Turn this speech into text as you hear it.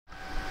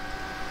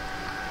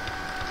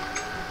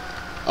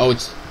Oh,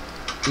 it's...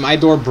 My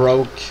door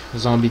broke.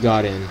 Zombie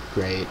got in.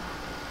 Great.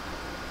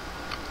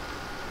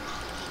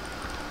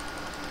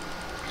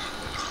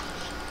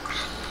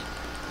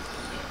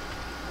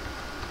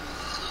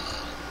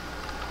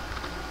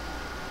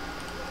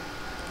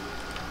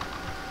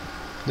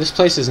 This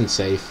place isn't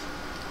safe.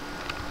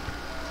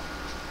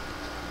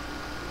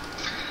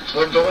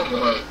 We're going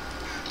for it.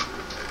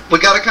 We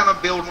gotta kind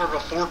of build more of a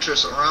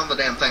fortress around the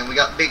damn thing. We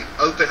got big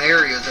open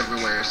areas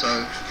everywhere,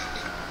 so...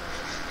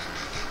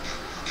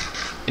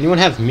 Anyone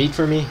have meat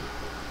for me?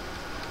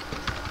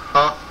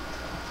 Huh?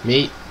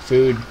 Meat,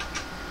 food.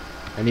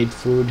 I need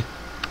food.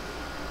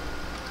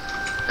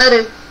 I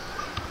do.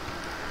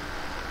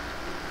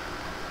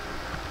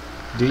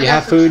 Do you I got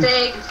have some food?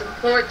 steak and some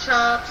pork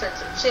chops and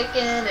some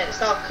chicken, and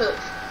it's all cooked.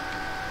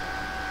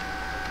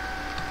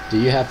 Do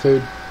you have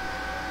food?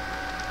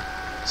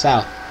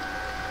 Sal.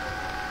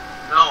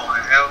 No, I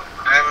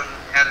haven't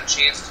had a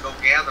chance to go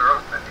gather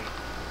up any.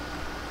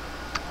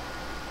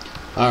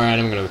 Alright,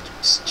 I'm gonna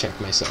check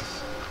myself.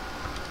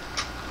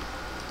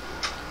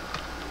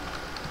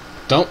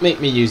 Don't make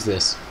me use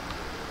this.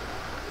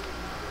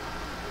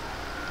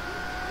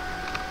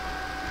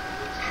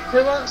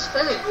 Who wants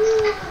food?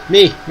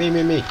 Me.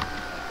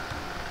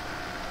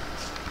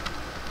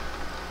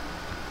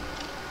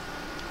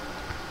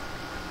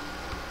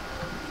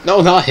 No,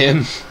 not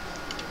him.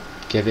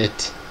 Give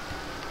it.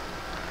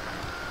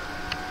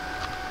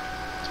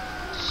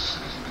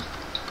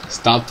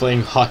 Stop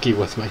playing hockey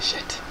with my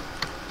shit.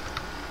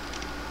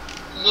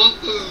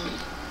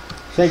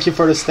 Thank you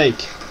for the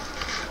steak.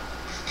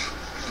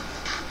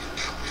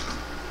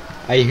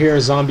 I hear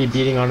a zombie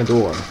beating on a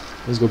door.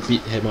 Let's go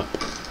beat him up.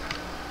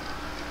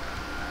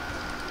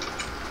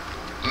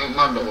 Ain't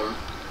my door.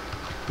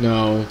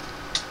 No.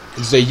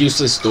 It's a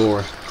useless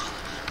door.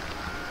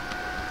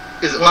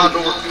 Is it my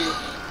door?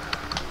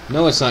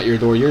 No, it's not your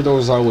door. Your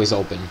door's always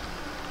open.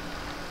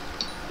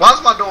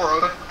 Why's my door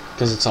open?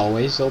 Because it's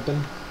always open.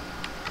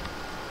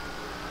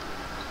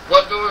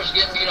 What door is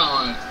getting beat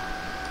on?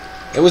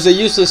 It was a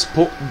useless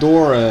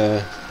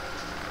door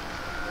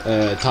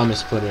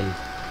Thomas put in.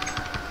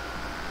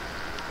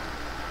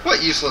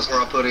 What useless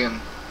door I put in?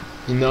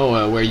 You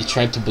know, where you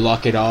tried to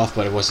block it off,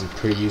 but it wasn't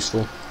pretty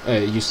useful.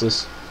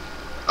 Useless.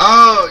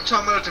 Oh, you're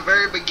talking about at the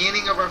very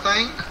beginning of our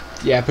thing?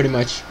 Yeah, pretty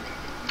much.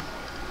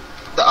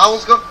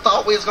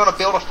 Thought we was gonna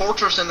build a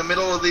fortress in the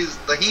middle of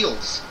the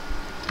hills.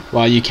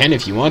 Well, you can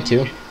if you want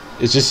to.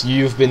 It's just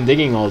you've been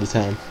digging all the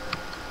time.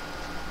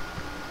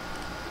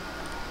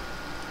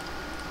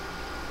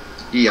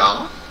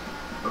 Yeah.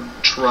 I'm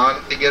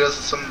trying to get us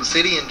some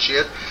obsidian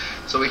shit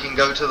so we can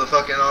go to the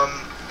fucking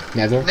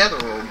Nether?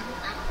 netherworld.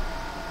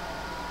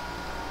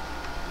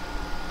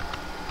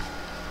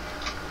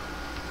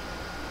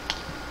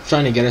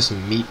 Trying to get us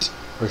some meat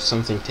or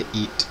something to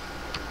eat.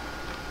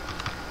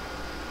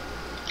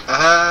 I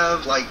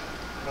have like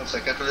 1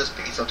 sec, after this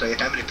piece I'll tell you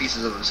how many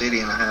pieces of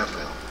obsidian I have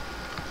now.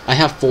 I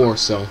have 4,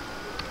 so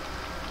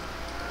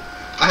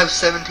I have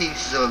 17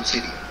 pieces of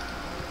obsidian.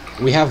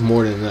 we have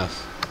more than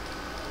enough.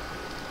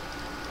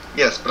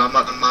 Yes, but I'm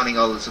not done mining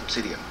all this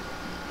obsidian.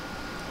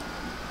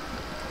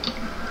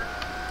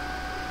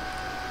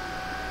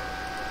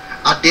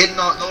 I did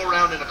not go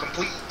around in a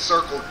complete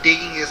circle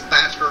digging this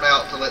bastard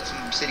out to let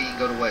some obsidian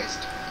go to waste.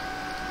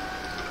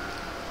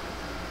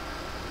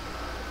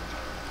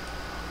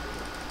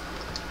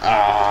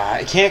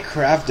 I can't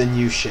craft the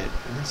new shit.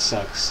 It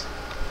sucks.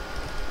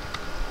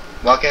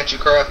 Why can't you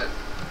craft it?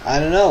 I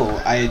don't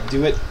know. I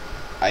do it.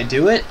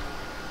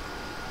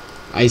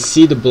 I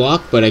see the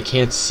block, but I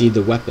can't see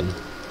the weapon.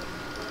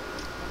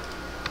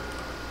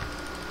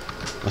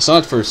 I saw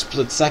it for a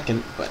split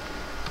second, but...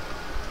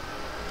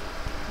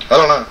 I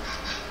don't know.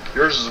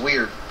 Yours is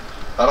weird.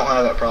 I don't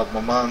have that problem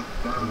on mine.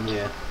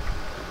 Yeah.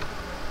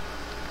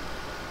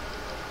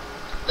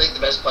 I think the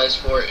best place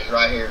for it is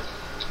right here.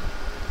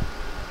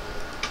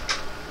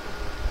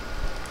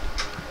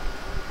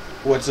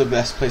 What's the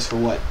best place for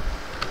what?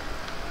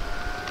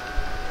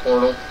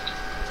 Portal.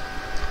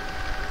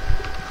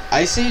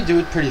 I say do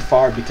it pretty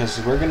far because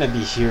we're gonna be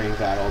hearing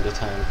that all the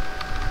time.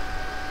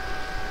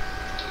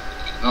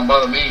 Don't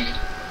bother me.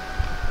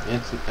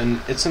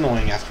 It's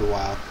annoying after a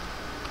while.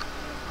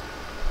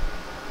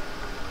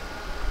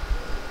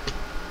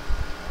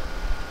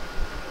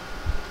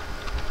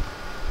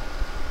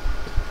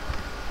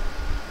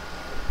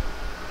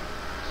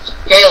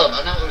 Caleb,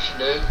 I know what we should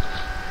do.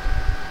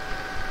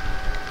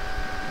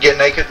 Get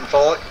naked and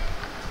fuck?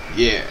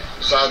 Yeah.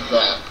 Besides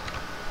that,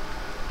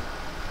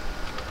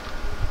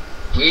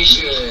 we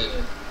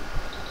should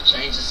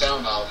change the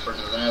sound off for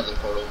the nether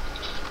portal.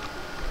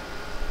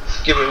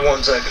 Give me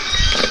 1 second.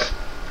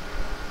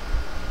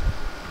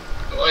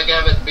 I like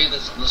have it be the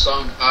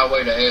song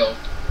Highway to Hell.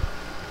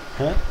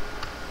 Huh?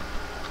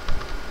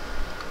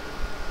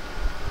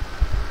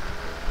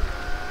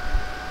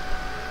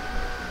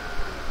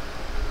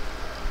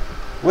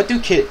 What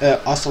do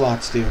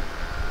ocelots do?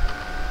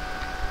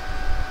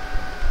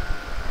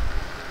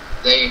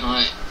 They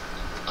hunt,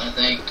 I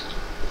think,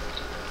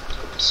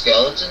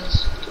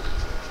 skeletons?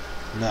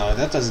 No,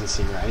 that doesn't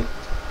seem right.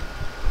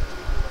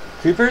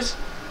 Creepers?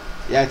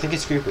 Yeah, I think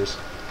it's creepers.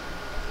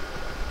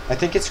 I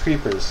think it's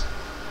creepers.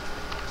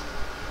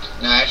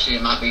 No, actually,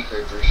 it might be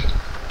creepers.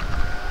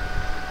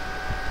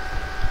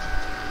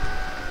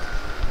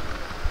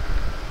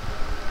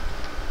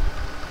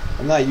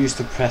 I'm not used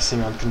to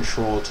pressing on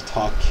control to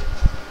talk.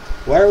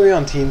 Why are we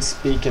on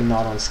TeamSpeak and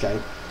not on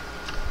Skype?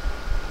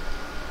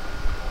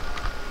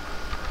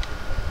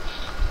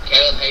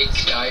 Caleb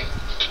hates Skype.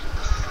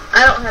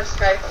 I don't have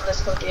Skype on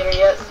this computer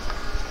yet.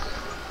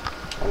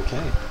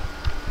 Okay.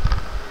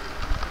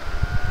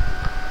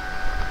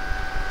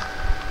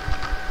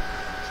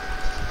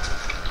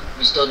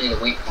 We still need a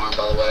wheat farm,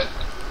 by the way.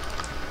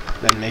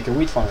 Then make a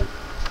wheat farm.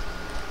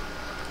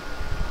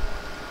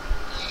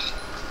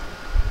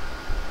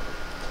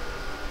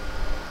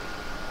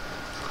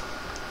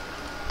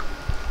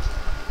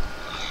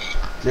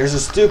 There's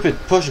a stupid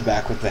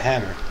pushback with the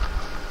hammer.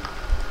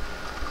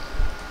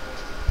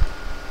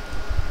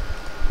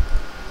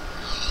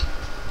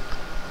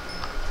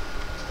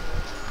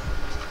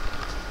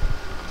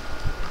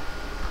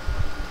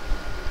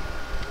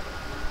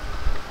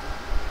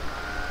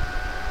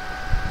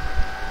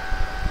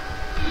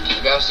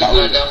 You guys see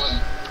that down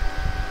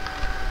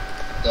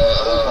the,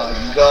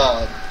 oh my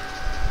god.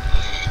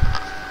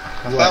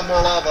 I found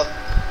more lava.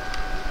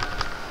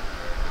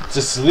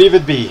 Just leave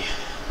it be.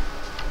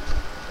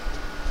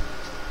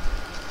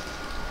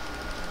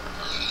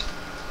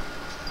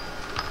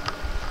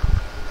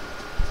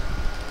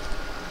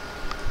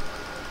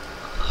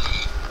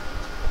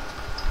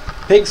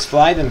 Pigs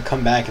fly then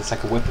come back, it's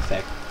like a whip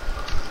effect.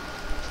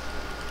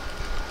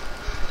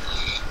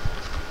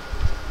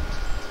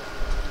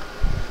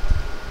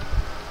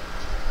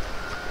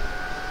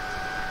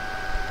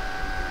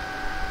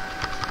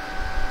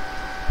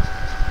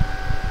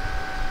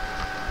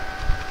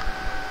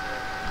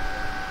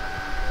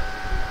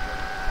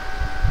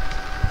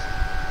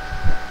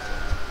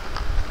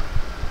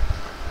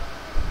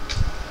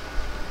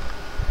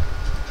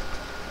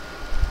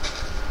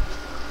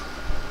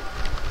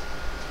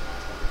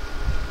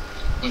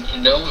 What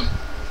you doing?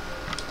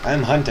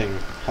 I'm hunting.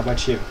 How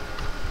about you?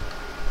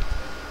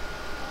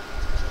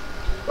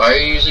 Why are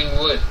you using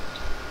wood?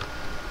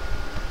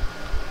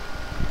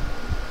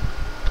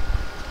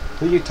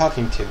 Who are you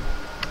talking to?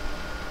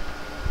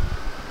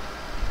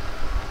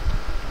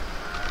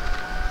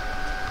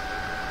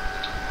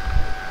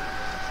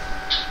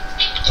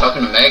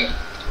 Talking to Megan.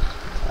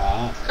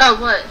 Ah,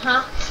 Oh, what,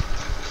 huh?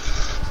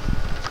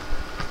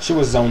 she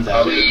was zoned Why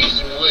out. are you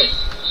using wood?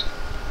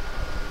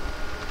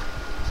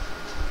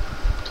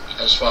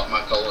 I swapped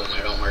my coal in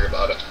there, don't worry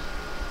about it.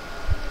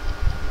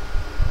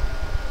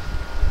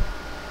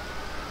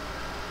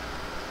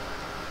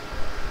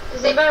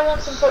 Does anybody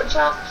want some pork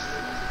chops?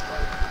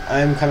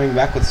 I'm coming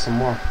back with some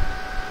more.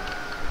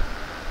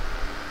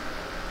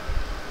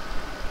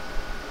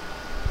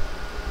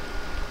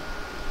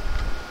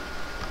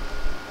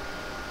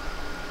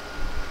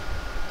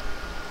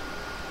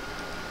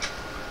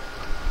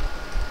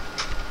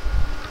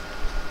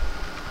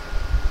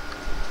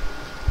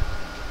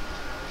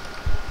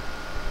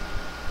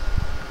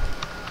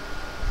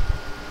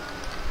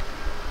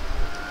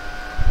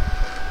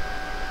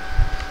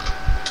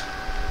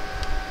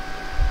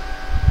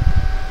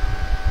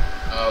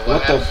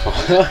 What the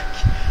fuck?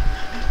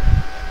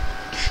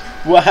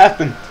 What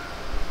happened?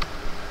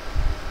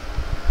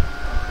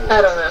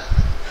 I don't know.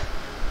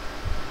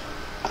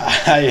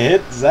 I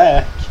hit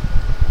Zach.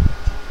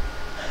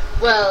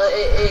 Well,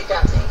 it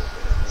got me.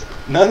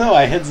 No,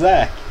 I hit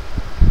Zach.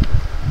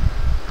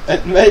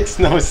 It makes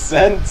no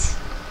sense.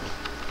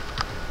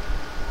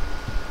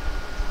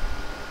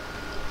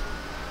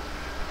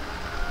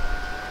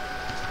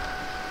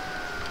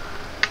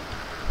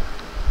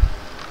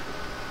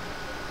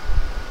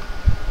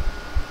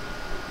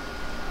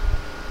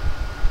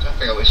 I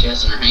figure out what she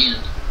has in her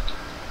hand.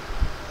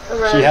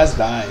 Right. She has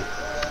dye.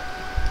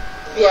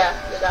 Yeah,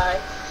 the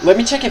die. Let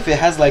me check if it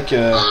has like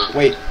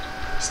wait.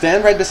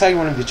 Stand right beside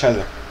one of each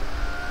other.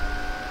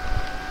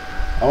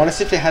 I want to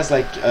see if it has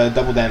like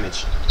double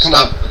damage. Come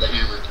Stop on. it with a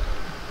hammer.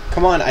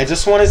 Come on, I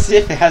just want to see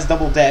if it has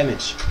double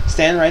damage.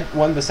 Stand right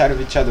one beside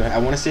of each other. I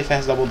want to see if it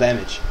has double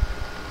damage.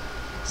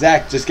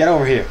 Zach, just get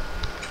over here.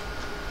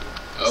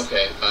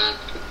 Okay, fine.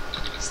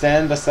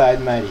 Stand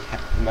beside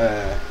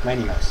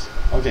Mighty Mouse.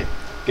 Okay.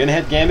 Gonna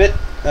hit Gambit.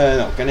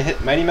 No, gonna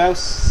hit Mighty Mouse.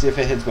 See if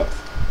it hits both.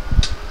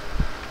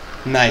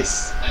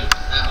 Nice. Hey,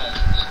 ow.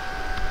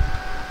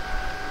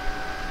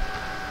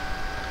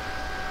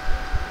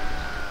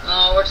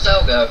 Oh, where'd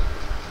Cell go?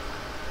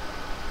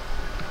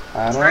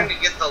 I I'm don't trying know.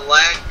 to get the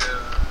lag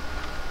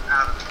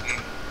out of the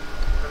game.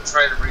 I'm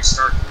trying to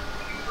restart the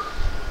computer.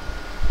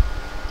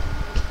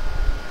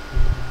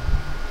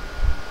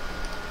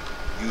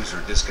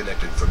 User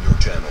disconnected from your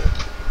channel.